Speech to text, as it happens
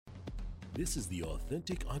This is the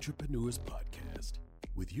Authentic Entrepreneurs Podcast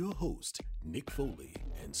with your host, Nick Foley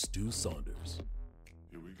and Stu Saunders.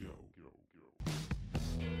 Here we go.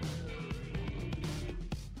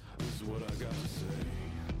 This is what I got to say.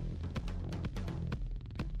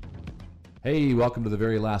 Hey, welcome to the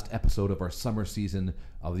very last episode of our summer season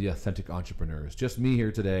of the Authentic Entrepreneurs. Just me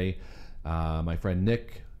here today. My friend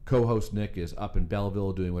Nick, co-host Nick, is up in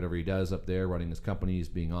Belleville doing whatever he does up there, running his companies,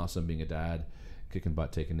 being awesome, being a dad, kicking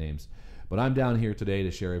butt, taking names. But I'm down here today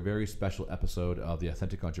to share a very special episode of the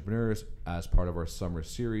Authentic Entrepreneurs as part of our summer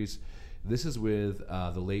series. This is with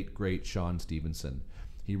the late, great Sean Stephenson.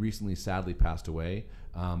 He recently sadly passed away,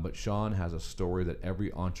 but Sean has a story that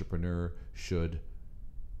every entrepreneur should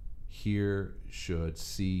hear, should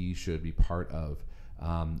see, should be part of.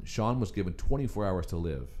 Sean was given 24 hours to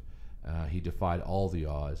live. He defied all the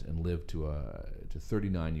odds and lived to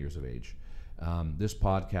 39 years of age. This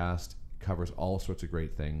podcast covers all sorts of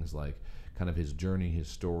great things, like kind of his journey, his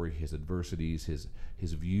story, his adversities,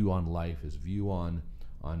 his view on life, his view on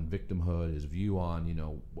victimhood, his view on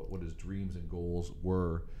what his dreams and goals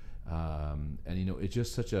were. And it's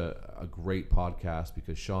just such a great podcast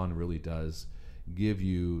because Sean really does give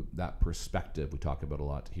you that perspective we talk about a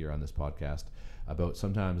lot here on this podcast about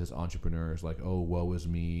sometimes as entrepreneurs, like, oh, woe is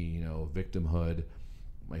me, victimhood,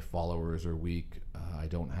 my followers are weak, I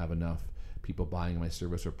don't have enough people buying my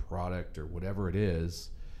service or product or whatever it is.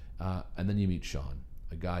 And then you meet Sean,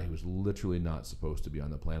 a guy who was literally not supposed to be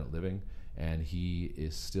on the planet living, and he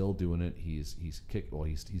is still doing it. He's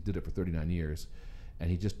did it for 39 years,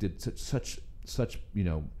 and he just did such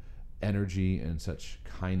energy and such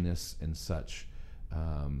kindness and such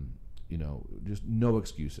just no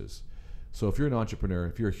excuses. So if you're an entrepreneur,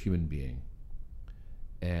 if you're a human being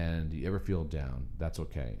and you ever feel down, that's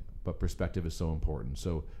okay. But perspective is so important.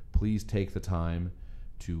 So please take the time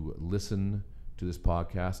to listen to this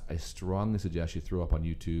podcast. I strongly suggest you throw up on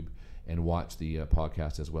YouTube and watch the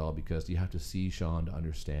podcast as well, because you have to see Sean to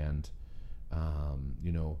understand.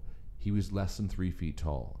 He was less than 3 feet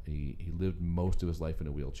tall. He lived most of his life in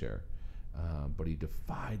a wheelchair. But he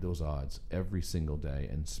defied those odds every single day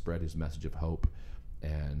and spread his message of hope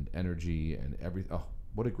and energy and everything. Oh,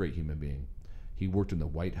 what a great human being. He worked in the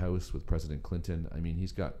White House with President Clinton. I mean,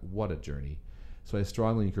 he's got what a journey. So I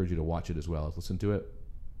strongly encourage you to watch it as well as listen to it.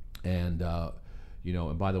 And,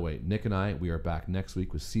 and by the way, Nick and I, we are back next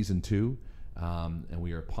week with season 2. And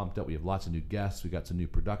we are pumped up. We have lots of new guests. We got some new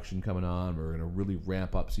production coming on. We're going to really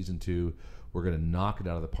ramp up season 2. We're going to knock it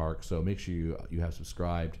out of the park. So make sure you have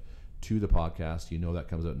subscribed to the podcast. That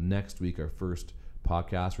comes out next week, our first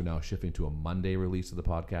podcast. We're now shifting to a Monday release of the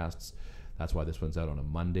podcasts. That's why this one's out on a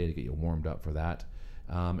Monday, to get you warmed up for that.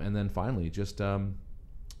 And then finally, just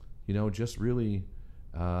really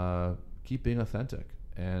keep being authentic.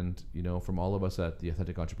 And, from all of us at the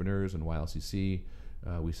Authentic Entrepreneurs and YLCC,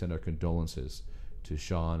 we send our condolences to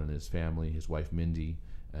Sean and his family, his wife Mindy,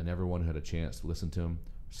 and everyone who had a chance to listen to him,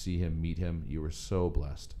 see him, meet him. You were so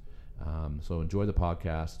blessed. So enjoy the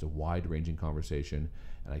podcast. It's a wide-ranging conversation,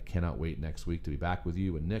 and I cannot wait next week to be back with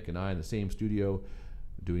you and Nick and I in the same studio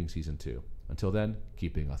doing season 2. Until then,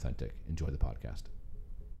 keep being authentic. Enjoy the podcast.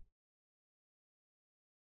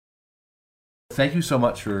 Thank you so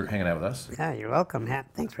much for hanging out with us. Yeah, you're welcome.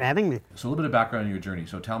 Thanks for having me. So a little bit of background on your journey.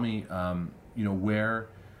 So tell me, where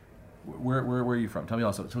are you from? Tell me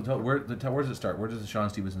also. So where does it start? Where does the Sean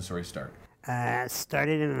Stephenson story start?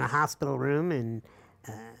 Started in a hospital room in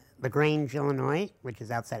LaGrange, Illinois, which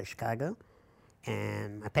is outside of Chicago.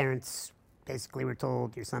 And my parents basically were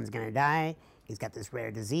told, your son's going to die. He's got this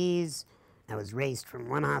rare disease. I was raised from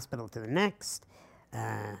one hospital to the next.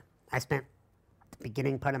 I spent the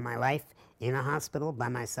beginning part of my life in a hospital by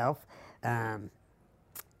myself. And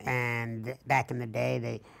back in the day,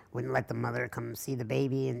 they wouldn't let the mother come see the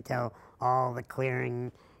baby until all the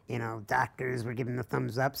clearing, doctors were giving the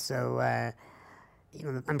thumbs up. So,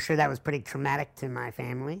 I'm sure that was pretty traumatic to my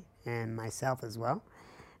family and myself as well.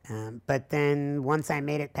 But then once I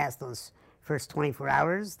made it past those first 24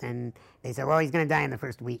 hours, then they said, well, he's going to die in the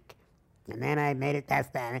first week. And then I made it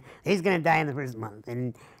past that. He's going to die in the first month.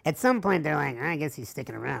 And at some point, they're like, I guess he's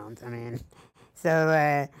sticking around.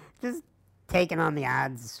 So just taking on the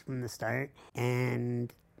odds from the start.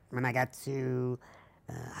 And when I got to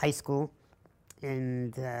high school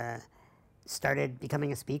and started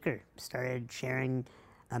becoming a speaker, started sharing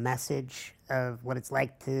a message of what it's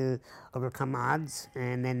like to overcome odds,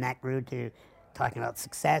 and then that grew to talking about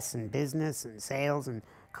success and business and sales and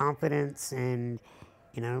confidence, and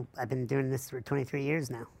I've been doing this for 23 years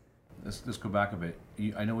now. Let's go back a bit.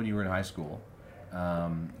 I know when you were in high school,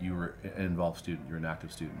 you were an involved student. You were an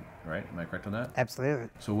active student, right? Am I correct on that? Absolutely.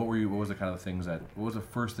 So what was the kind of things what was the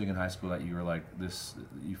first thing in high school that you were like,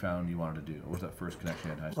 you found you wanted to do? What was that first connection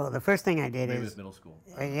you had in high school? Well, the first thing I did Maybe it is was middle school.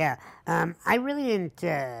 yeah. I really didn't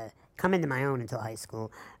come into my own until high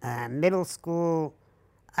school. Middle school,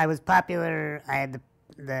 I was popular. I had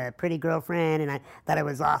the pretty girlfriend, and I thought it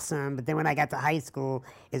was awesome. But then when I got to high school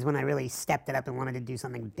is when I really stepped it up and wanted to do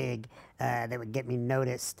something big that would get me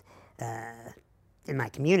noticed in my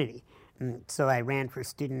community. And so I ran for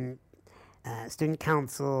student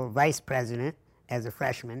council vice president as a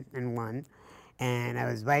freshman and won. And I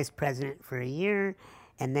was vice president for a year.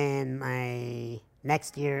 And then my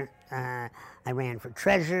next year, I ran for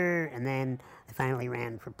treasurer. And then I finally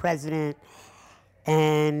ran for president.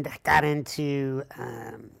 And I got into...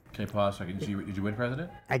 Can I pause a second? Did you win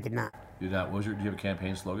president? I did not. You did not. Did you have a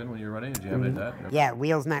campaign slogan when you were running? Did you have any of that? No. Yeah,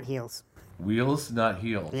 wheels, not heels. Wheels, not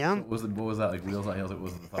heels. Yeah. So what was that like? Wheels, not heels. What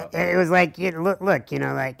was the thought? It was like, look,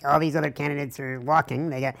 like all these other candidates are walking.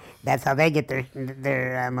 That's how they get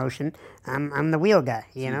their motion. I'm the wheel guy.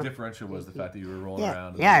 You know. The differential was the fact that you were rolling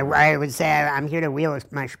around. Yeah, I would say I'm here to wheel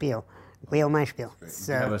my spiel. Wheel my spiel.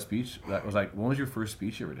 So, did you have a speech? That was like, when was your first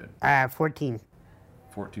speech you ever did? 14.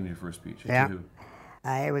 14 was your first speech. Yeah. To who?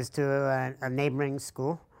 It was to a neighboring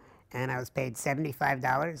school, and I was paid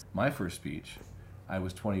 $75. My first speech, I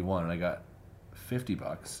was 21, and I got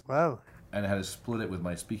 $50. Whoa. And I had to split it with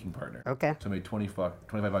my speaking partner. Okay. So I made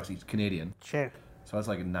 $25 each Canadian. Sure. So that's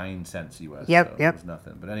like 9 cents US. Yep. So it was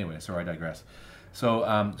nothing. But anyway, sorry, I digress.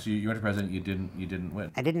 So, so you went to president. You didn't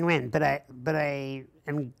win. I didn't win, but I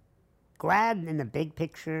am glad in the big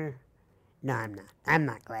picture. No, I'm not. I'm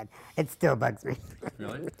not glad. It still bugs me.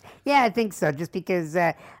 Really? Yeah, I think so. Just because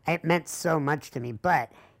it meant so much to me.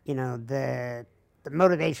 But the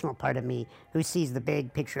motivational part of me, who sees the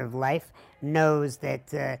big picture of life, knows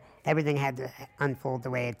that everything had to unfold the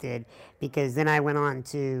way it did. Because then I went on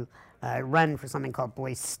to run for something called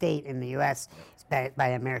Boys State in the U.S. by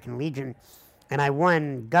American Legion, and I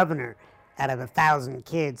won governor out of 1,000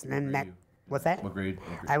 kids. And then what's that? What grade?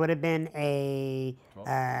 I would have been a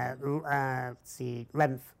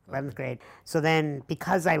 11th grade. So then,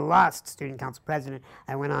 because I lost student council president,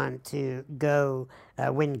 I went on to go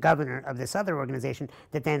win governor of this other organization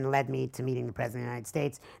that then led me to meeting the president of the United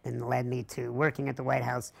States, then led me to working at the White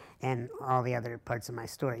House and all the other parts of my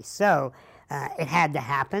story. So it had to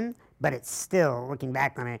happen, but it's still, looking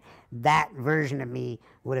back on it, that version of me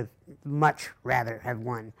would have much rather have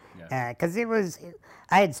won. Because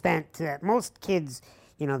I had spent, most kids,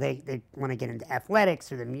 they want to get into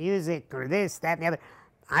athletics or the music or this, that, and the other.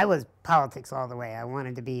 I was politics all the way. I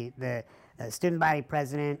wanted to be the student body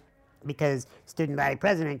president because student body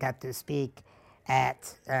president got to speak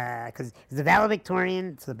at, because he was a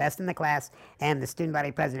valedictorian, so the best in the class, and the student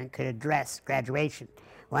body president could address graduation.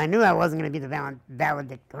 Well, I knew I wasn't going to be the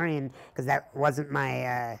valedictorian because that wasn't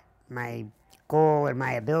my my goal or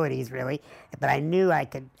my abilities, really, but I knew I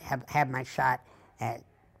could have my shot at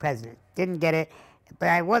president. Didn't get it, but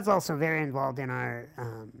I was also very involved in our,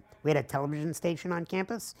 we had a television station on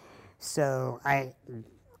campus, so I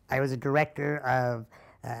was a director of,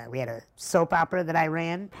 we had a soap opera that I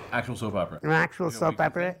ran. Actual soap opera? An actual soap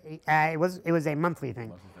opera. It was a monthly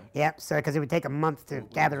thing. Yep, so because it would take a month to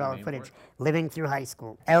gather all the footage. Living Through High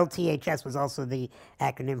School. LTHS was also the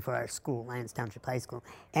acronym for our school, Lyons Township High School.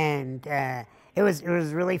 And it was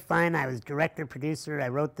really fun. I was director, producer. I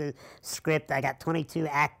wrote the script. I got 22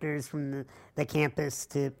 actors from the campus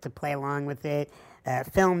to play along with it.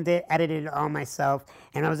 Filmed it, edited it all myself.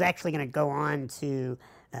 And I was actually going to go on to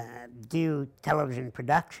do television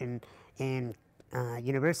production in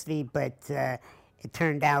university, but it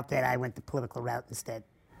turned out that I went the political route instead.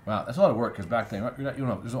 Wow, that's a lot of work because back then there's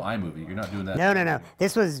no iMovie. You're not doing that. No.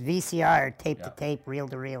 This was VCR, tape to tape, reel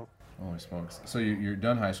to reel. Holy smokes! So you're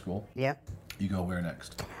done high school. Yep. You go where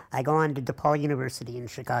next? I go on to DePaul University in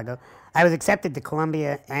Chicago. I was accepted to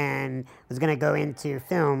Columbia and was going to go into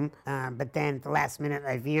film, but then at the last minute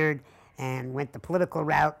I veered and went the political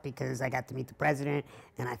route because I got to meet the president,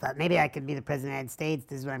 and I thought maybe I could be the president of the United States.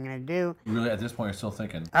 This is what I'm going to do. Really, at this point, you're still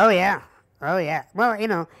thinking? Oh yeah.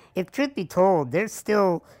 Well, if truth be told, there's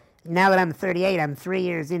still, now that I'm 38, I'm 3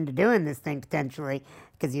 years into doing this thing potentially,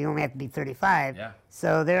 because you only have to be 35. Yeah.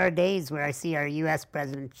 So there are days where I see our U.S.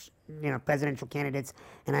 presidential candidates,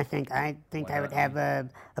 and I think I would have a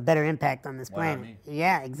better impact on this planet.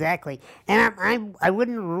 Yeah, exactly. And I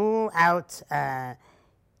wouldn't rule out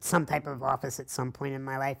some type of office at some point in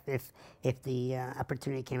my life if the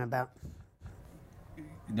opportunity came about.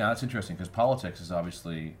 Now that's interesting because politics is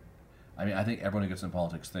obviously, I think everyone who gets in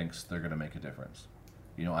politics thinks they're going to make a difference.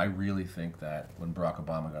 I really think that when Barack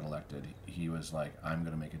Obama got elected, he was like, I'm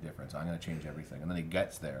going to make a difference. I'm going to change everything. And then he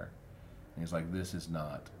gets there, and he's like, this is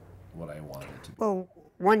not what I wanted it to be. Well,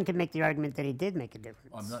 one could make the argument that he did make a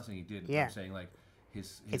difference. I'm not saying he did. Yeah. I'm saying, like,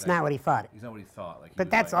 it's not what he thought. He's not what he thought. Like, but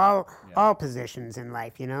that's all positions in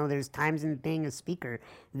life, There's times in being a speaker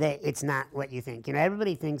that it's not what you think.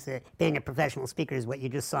 Everybody thinks that being a professional speaker is what you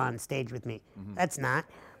just saw on stage with me. Mm-hmm. That's not.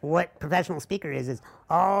 What professional speaker is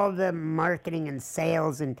all the marketing and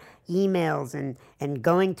sales and emails and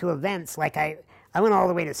going to events. Like I went all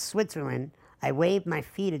the way to Switzerland. I waived my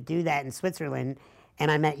fee to do that in Switzerland, and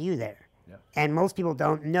I met you there. Yeah. And most people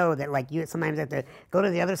don't know that, like, you sometimes have to go to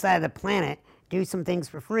the other side of the planet, do some things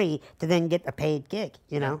for free to then get a paid gig,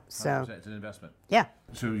 So it's an investment. Yeah.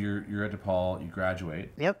 So you're at DePaul, you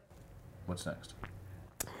graduate. Yep. What's next?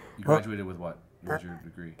 You graduated with what? What was your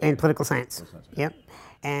degree? In political science. Yep.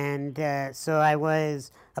 And so I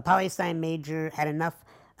was a poli-sci major, had enough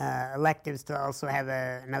electives to also have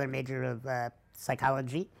another major of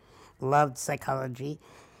psychology. Loved psychology.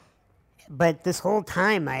 But this whole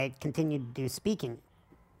time I continued to do speaking,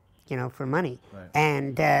 for money. Right.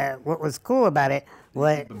 And what was cool about it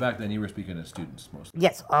was... But back then you were speaking to students mostly.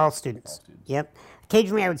 Yes, all students. Yep.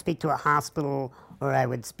 Occasionally I would speak to a hospital, or I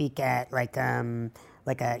would speak at like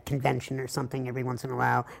a convention or something every once in a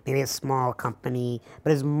while, maybe a small company.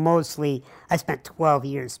 But it was mostly... I spent 12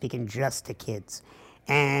 years speaking just to kids.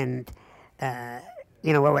 And...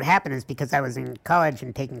 what would happen is, because I was in college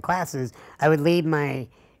and taking classes, I would leave my...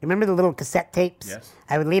 Remember the little cassette tapes? Yes.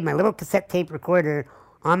 I would leave my little cassette tape recorder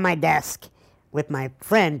on my desk with my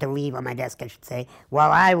friend to leave on my desk, I should say,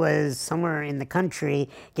 while I was somewhere in the country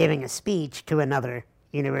giving a speech to another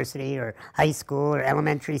university or high school or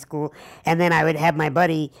elementary school. And then I would have my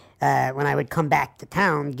buddy, when I would come back to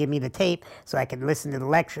town, give me the tape so I could listen to the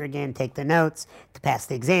lecture again, take the notes to pass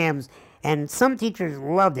the exams. And some teachers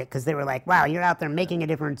loved it because they were like, wow, you're out there making a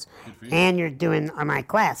difference and you're doing my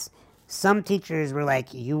class. Some teachers were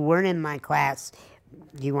like, you weren't in my class,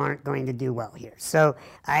 you aren't going to do well here. So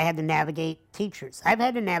I had to navigate teachers. I've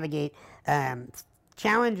had to navigate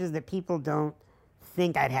challenges that people don't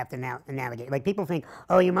think I'd have to navigate. Like, people think,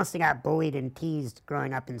 oh, you must have got bullied and teased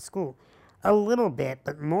growing up in school. A little bit,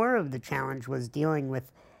 but more of the challenge was dealing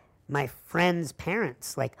with my friends'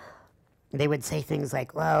 parents. Like, they would say things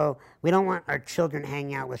like, well, we don't want our children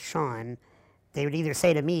hanging out with Sean. They would either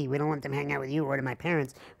say to me, we don't want them hanging out with you, or to my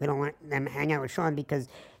parents, we don't want them hanging out with Sean because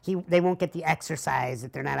they won't get the exercise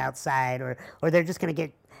if they're not outside, or they're just going to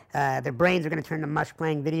get, their brains are going to turn to mush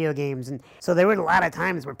playing video games. And so there were a lot of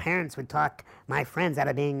times where parents would talk my friends out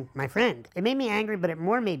of being my friend. It made me angry, but it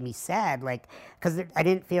more made me sad, like, because I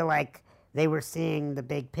didn't feel like they were seeing the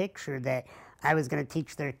big picture, that I was going to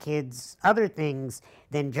teach their kids other things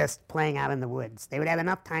than just playing out in the woods. They would have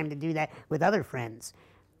enough time to do that with other friends.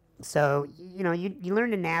 So, you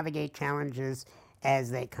learn to navigate challenges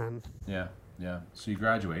as they come. Yeah. So you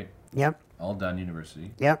graduate. Yep. All done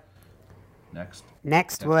university. Yep.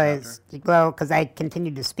 Next was, well, because I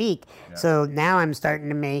continued to speak, so now I'm starting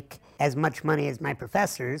to make as much money as my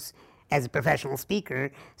professors as a professional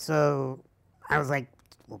speaker. So I was like,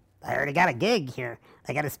 well, I already got a gig here.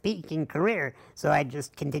 I got a speaking career. So I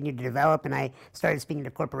just continued to develop, and I started speaking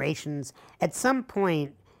to corporations. At some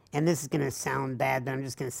point, and this is going to sound bad, but I'm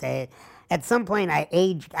just going to say it. At some point, I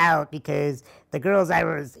aged out because the girls I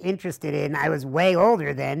was interested in, I was way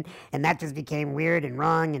older then, and that just became weird and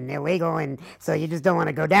wrong and illegal, and so you just don't want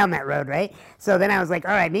to go down that road, right? So then I was like,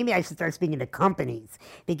 all right, maybe I should start speaking to companies,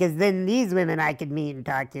 because then these women I could meet and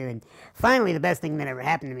talk to. And finally, the best thing that ever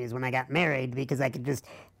happened to me is when I got married, because I could just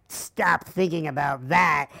stop thinking about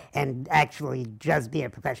that and actually just be a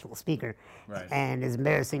professional speaker. Right. And as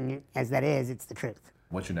embarrassing as that is, it's the truth.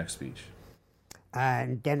 What's your next speech?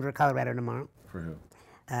 In Denver, Colorado tomorrow. For who?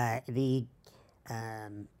 The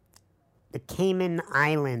Cayman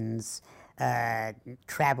Islands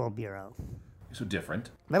Travel Bureau. So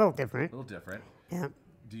different. Little different. Yeah.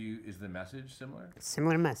 Is the message similar?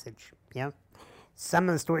 Similar message. Yeah. Some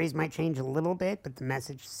of the stories might change a little bit, but the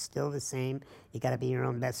message is still the same. You got to be your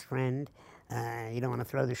own best friend. You don't want to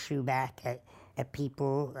throw the shoe back at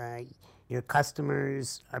people. Your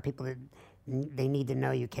customers are people that they need to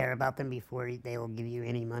know you care about them before they will give you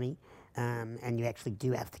any money, and you actually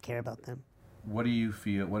do have to care about them. What do you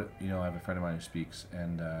feel? I have a friend of mine who speaks,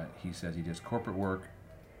 and he says he does corporate work.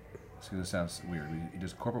 This sounds weird. He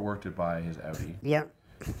does corporate work to buy his Audi. Yep.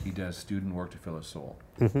 He does student work to fill his soul.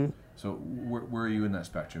 Mm-hmm. So where are you in that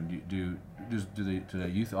spectrum? Do the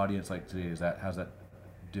youth audience like today? How's that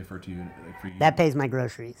differ to you? Like for you? That pays my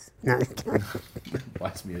groceries. No.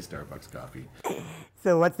 Buys me a Starbucks coffee.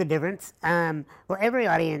 So what's the difference? Well, every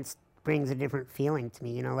audience brings a different feeling to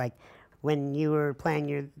me. You know, like when you were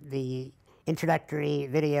playing the introductory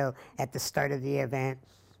video at the start of the event,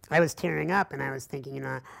 I was tearing up and I was thinking, you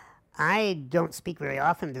know, I don't speak very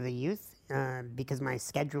often to the youth because my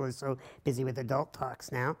schedule is so busy with adult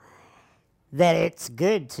talks now, that it's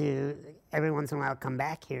good to every once in a while come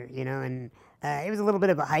back here, you know. And it was a little bit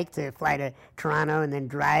of a hike to fly to Toronto and then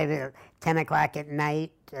drive at 10 o'clock at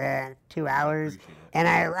night, 2 hours. And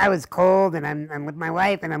I was cold, and I'm with my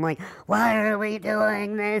wife, and I'm like, why are we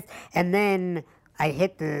doing this? And then I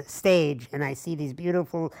hit the stage, and I see these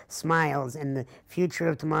beautiful smiles and the future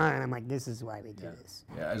of tomorrow, and I'm like, this is why we do this.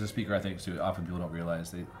 Yeah, as a speaker, I think too, often people don't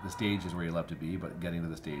realize the stage is where you love to be, but getting to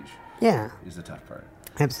the stage is the tough part.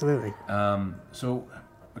 Absolutely. So,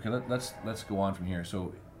 okay, let's go on from here.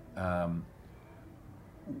 So,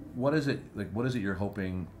 what is it you're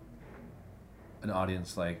hoping an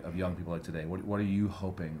audience like of young people like today? What are you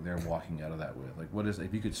hoping they're walking out of that with? Like, what is,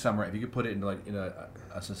 if you could summarize, if you could put it into like in a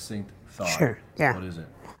succinct thought? Sure. Yeah. What is it?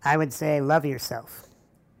 I would say love yourself.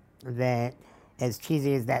 That, as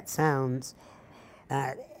cheesy as that sounds,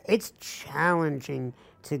 it's challenging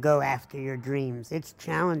to go after your dreams. It's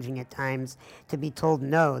challenging at times to be told,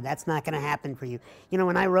 no, that's not going to happen for you. You know,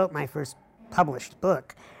 when I wrote my first published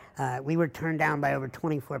book, we were turned down by over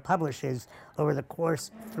 24 publishers over the course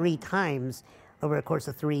 3 times over the course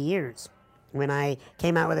of 3 years. When I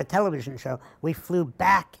came out with a television show, we flew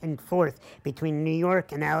back and forth between New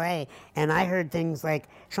York and LA, and I heard things like,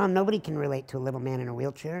 Sean, nobody can relate to a little man in a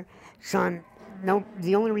wheelchair. Sean, no,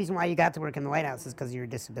 the only reason why you got to work in the White House is because of your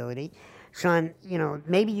disability. Sean, you know,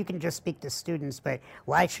 maybe you can just speak to students, but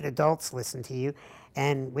why should adults listen to you?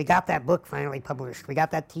 And we got that book finally published. We got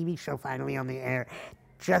that TV show finally on the air,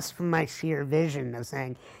 just from my sheer vision of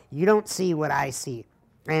saying, you don't see what I see.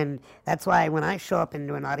 And that's why when I show up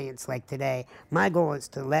into an audience like today, my goal is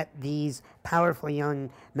to let these powerful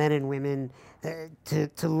young men and women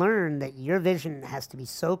to learn that your vision has to be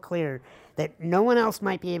so clear that no one else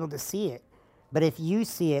might be able to see it. But if you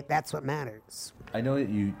see it, that's what matters. I know that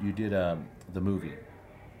you did the movie,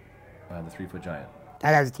 The 3 Foot Giant.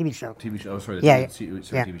 That was a TV show. TV show. Oh, sorry.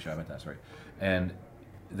 TV show. I meant that. Sorry. And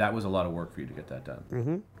that was a lot of work for you to get that done.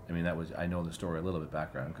 Mm-hmm. I mean, I know the story a little bit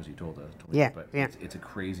background because you told it. But it's a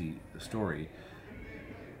crazy story.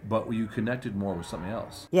 But you connected more with something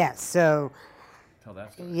else. Yeah. So. Tell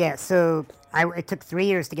that story. Yeah. So it took 3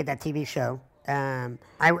 years to get that TV show.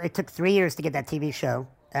 It took 3 years to get that TV show.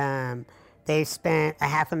 They spent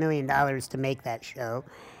 $500,000 to make that show,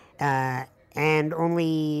 and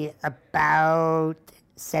only about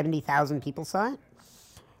 70,000 people saw it.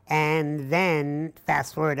 And then,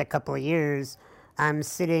 fast forward a couple of years, I'm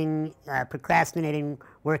sitting, procrastinating,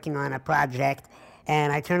 working on a project,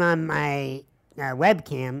 and I turn on my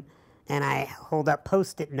webcam, and I hold up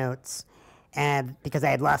Post-it notes, because I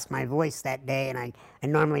had lost my voice that day, and I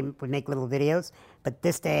normally would make little videos, but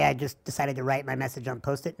this day I just decided to write my message on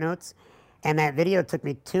Post-it notes, and that video took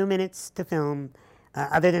me 2 minutes to film.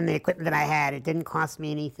 Other than the equipment that I had, it didn't cost me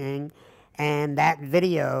anything, and that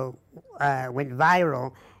video went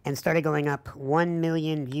viral and started going up 1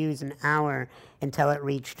 million views an hour until it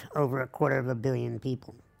reached over 250 million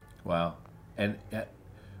people. Wow. And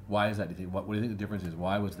why is that, do you think? What do you think the difference is?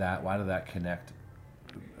 Why was that? Why did that connect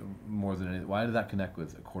more than anything? Why did that connect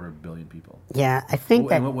with 250 million people? Yeah, I think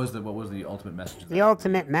that... And what was the ultimate message? The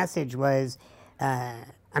ultimate message was,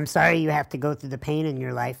 I'm sorry you have to go through the pain in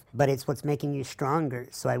your life, but it's what's making you stronger,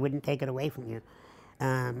 so I wouldn't take it away from you.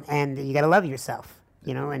 And you got to love yourself,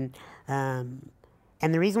 you know,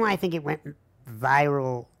 and the reason why I think it went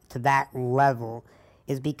viral to that level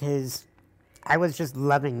is because I was just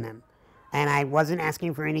loving them. And I wasn't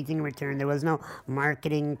asking for anything in return. There was no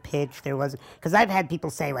marketing pitch. There wasn't, because I've had people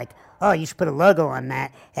say like, oh, you should put a logo on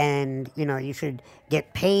that, and you know, you should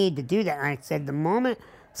get paid to do that. And I said, the moment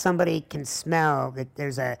somebody can smell that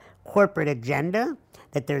there's a corporate agenda,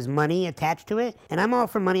 that there's money attached to it, and I'm all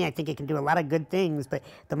for money. I think it can do a lot of good things, but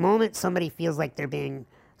the moment somebody feels like they're being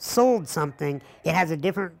sold something, it has a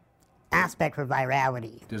different aspect for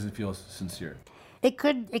virality. Does it feel sincere? It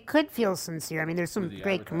could feel sincere. I mean, there's some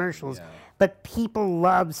great commercials, but people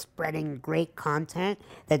love spreading great content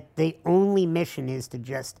that the only mission is to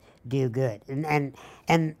just do good.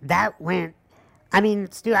 And that went, I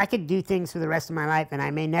mean, Stu, I could do things for the rest of my life, and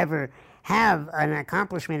I may never have an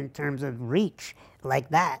accomplishment in terms of reach like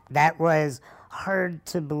that. That was hard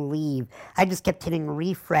to believe. I just kept hitting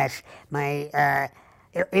refresh.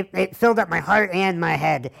 It filled up my heart and my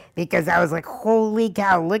head because I was like, holy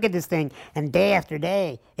cow, look at this thing. And day after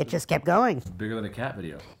day, it just kept going. Bigger than a cat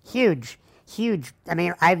video. Huge, huge. I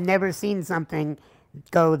mean, I've never seen something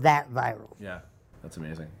go that viral. Yeah, that's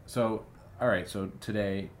amazing. So All right, so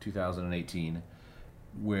today, 2018,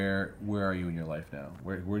 where are you in your life now?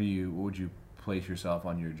 What would you place yourself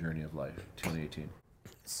on your journey of life, 2018?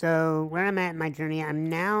 So where I'm at in my journey, I'm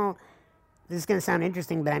now, this is going to sound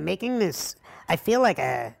interesting, but I'm making this, I feel like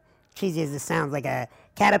cheesy as this sounds, like a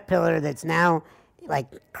caterpillar that's now like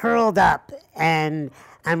curled up, and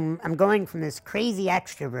I'm going from this crazy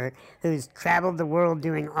extrovert who's traveled the world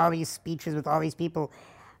doing all these speeches with all these people.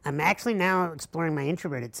 I'm actually now exploring my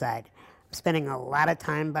introverted side. I'm spending a lot of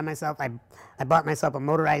time by myself. I bought myself a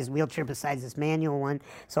motorized wheelchair besides this manual one.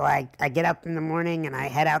 So I get up in the morning and I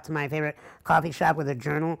head out to my favorite coffee shop with a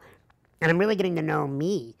journal. And I'm really getting to know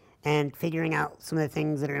me and figuring out some of the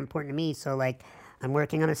things that are important to me. So like I'm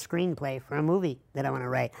working on a screenplay for a movie that I want to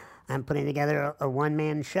write. I'm putting together a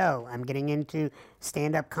one-man show. I'm getting into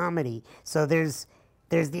stand-up comedy. So there's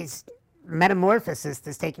these metamorphosis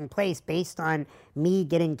that's taking place based on me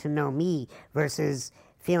getting to know me versus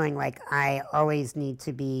feeling like I always need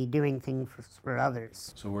to be doing things for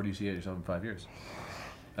others. So where do you see yourself in 5 years?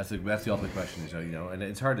 That's the ultimate question, and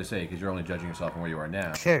it's hard to say because you're only judging yourself on where you are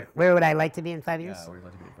now. Sure. Where would I like to be in 5 years? Yeah, where would you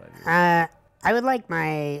like to be in 5 years? I would like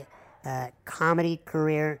my comedy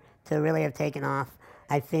career to really have taken off.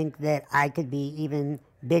 I think that I could be even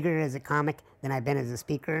bigger as a comic than I've been as a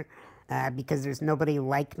speaker because there's nobody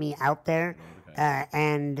like me out there.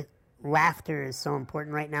 And laughter is so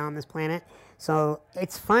important right now on this planet. So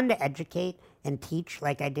it's fun to educate and teach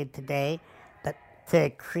like I did today, but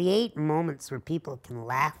to create moments where people can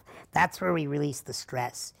laugh, that's where we release the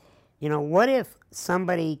stress. What if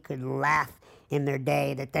somebody could laugh in their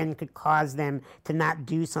day that then could cause them to not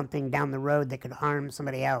do something down the road that could harm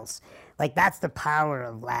somebody else? Like that's the power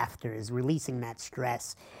of laughter, is releasing that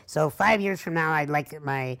stress. So 5 years from now, I'd like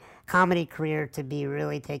my comedy career to be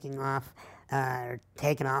really taking off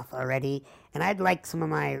already. And I'd like some of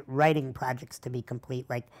my writing projects to be complete,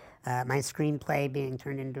 like my screenplay being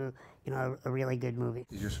turned into, a really good movie.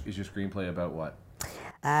 Is your screenplay about what?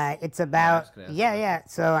 It's about, yeah.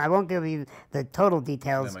 So I won't give you the total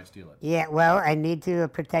details. I might steal it. Yeah, well, I need to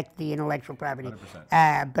protect the intellectual property.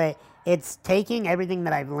 100%. But it's taking everything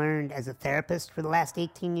that I've learned as a therapist for the last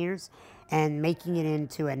 18 years and making it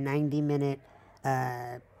into a 90-minute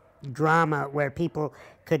drama where people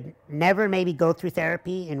could never maybe go through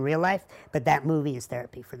therapy in real life, but that movie is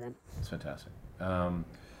therapy for them. That's fantastic.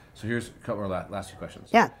 So here's a couple more last few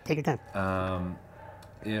questions. Yeah, take your time.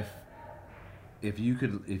 If you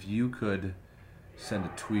could send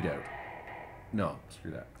a tweet out, no,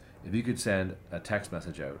 screw that. If you could send a text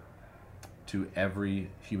message out to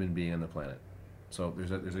every human being on the planet, so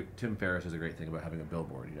there's a Tim Ferriss has a great thing about having a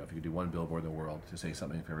billboard. If you could do one billboard in the world to say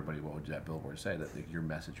something for everybody, what would that billboard say? That your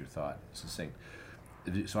message, your thought, succinct.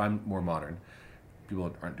 So I'm more modern.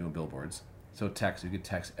 People aren't doing billboards. So text. You could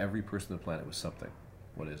text every person on the planet with something.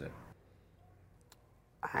 What is it?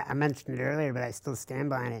 I mentioned it earlier, but I still stand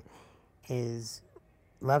behind it. Is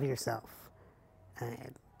love yourself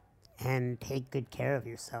and take good care of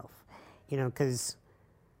yourself. Because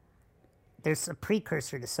there's a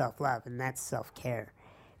precursor to self-love, and that's self-care.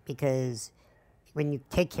 Because when you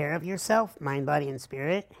take care of yourself, mind, body, and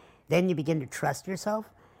spirit, then you begin to trust yourself.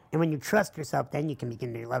 And when you trust yourself, then you can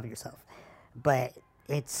begin to love yourself. But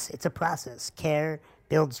it's a process. Care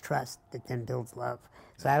builds trust that then builds love.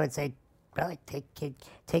 So I would say probably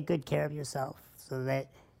take good care of yourself so that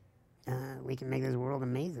we can make this world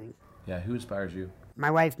amazing. Yeah, who inspires you?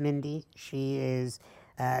 My wife, Mindy, she is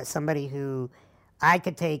somebody who I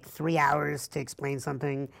could take 3 hours to explain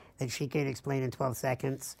something that she could explain in 12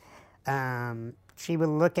 seconds. She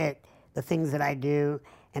will look at the things that I do,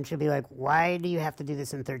 and she'll be like, why do you have to do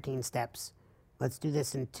this in 13 steps? Let's do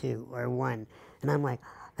this in 2 or 1. And I'm like,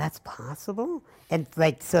 that's possible? And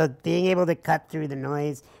so being able to cut through the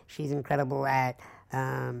noise, she's incredible at.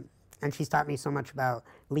 And she's taught me so much about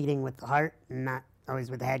leading with the heart and not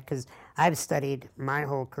always with the head, because I've studied my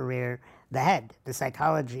whole career the head, the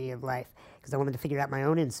psychology of life, because I wanted to figure out my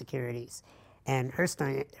own insecurities. And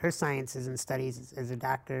her sciences and studies as a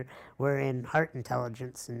doctor were in heart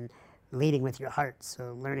intelligence and leading with your heart.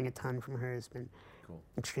 So learning a ton from her has been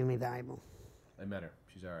extremely valuable. I met her.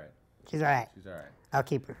 She's all right. She's all right. She's all right. I'll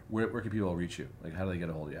keep her. Where can people reach you? Like, how do they get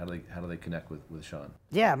a hold of you? How do they connect with Sean?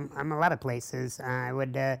 Yeah, I'm a lot of places. I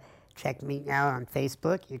would check me out on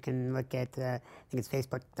Facebook. You can look at, I think it's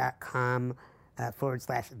facebook.com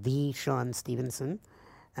 /the Sean Stephenson.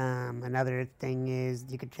 Another thing is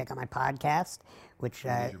you could check out my podcast, which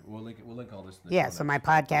we'll link all this. In the yeah, so my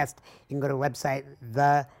podcast, you can go to a website,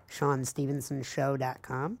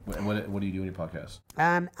 theSeanStevensonShow.com. And what do you do in your podcast?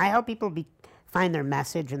 I help people find their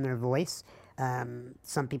message and their voice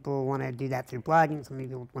Some people want to do that through blogging. Some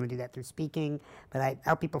people want to do that through speaking. But I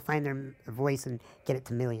help people find their voice and get it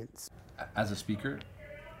to millions. As a speaker,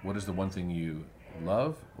 what is the one thing you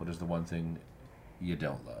love? What is the one thing you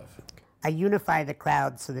don't love? I unify the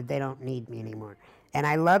crowd so that they don't need me anymore. And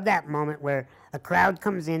I love that moment where a crowd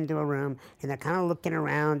comes into a room and they're kind of looking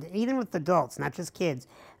around, even with adults, not just kids,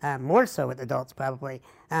 more so with adults probably,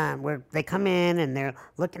 where they come in and they're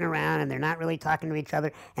looking around and they're not really talking to each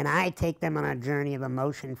other. And I take them on a journey of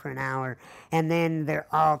emotion for an hour. And then they're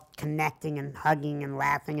all connecting and hugging and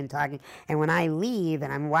laughing and talking. And when I leave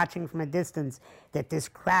and I'm watching from a distance that this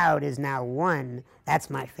crowd is now one, that's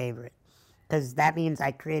my favorite. Because that means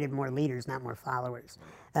I created more leaders, not more followers.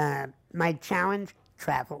 My challenge,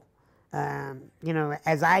 travel.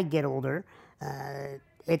 As I get older,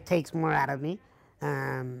 it takes more out of me.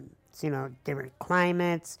 Different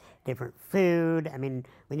climates, different food. I mean,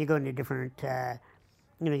 when you go into different,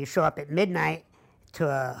 you show up at midnight to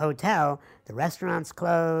a hotel, the restaurant's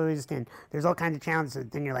closed, and there's all kinds of challenges.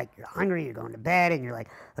 Then you're hungry, you're going to bed, and you're like,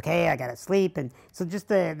 okay, I gotta sleep. And so just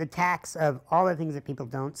the tax of all the things that people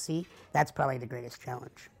don't see, that's probably the greatest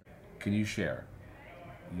challenge. Can you share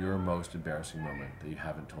your most embarrassing moment that you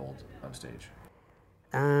haven't told on stage?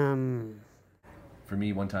 For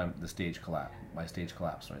me, one time my stage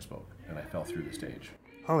collapsed when I spoke, and I fell through the stage.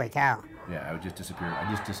 Holy cow. Yeah, I just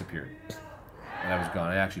disappeared. And I was gone.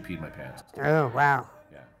 I actually peed my pants. Oh, wow.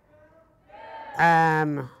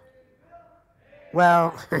 Yeah.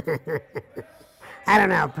 Well, I don't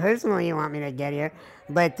know. Personally, you want me to get here,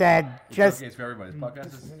 but just... It's for everybody. This podcast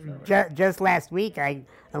is for everybody. Just last week, I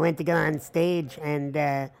went to go on stage, and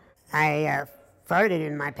I farted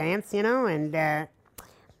in my pants, and a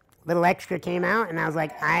little extra came out, and I was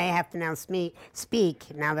like, I have to now speak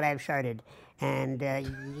now that I've farted. And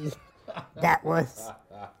that was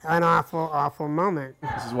an awful, awful moment.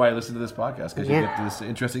 This is why I listen to this podcast, because you get this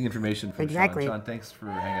interesting information from exactly. Sean. Sean, thanks for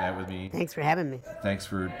hanging out with me. Thanks for having me. Thanks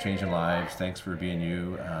for changing lives. Thanks for being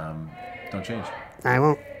you. Don't change. I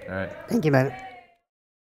won't. All right. Thank you, brother.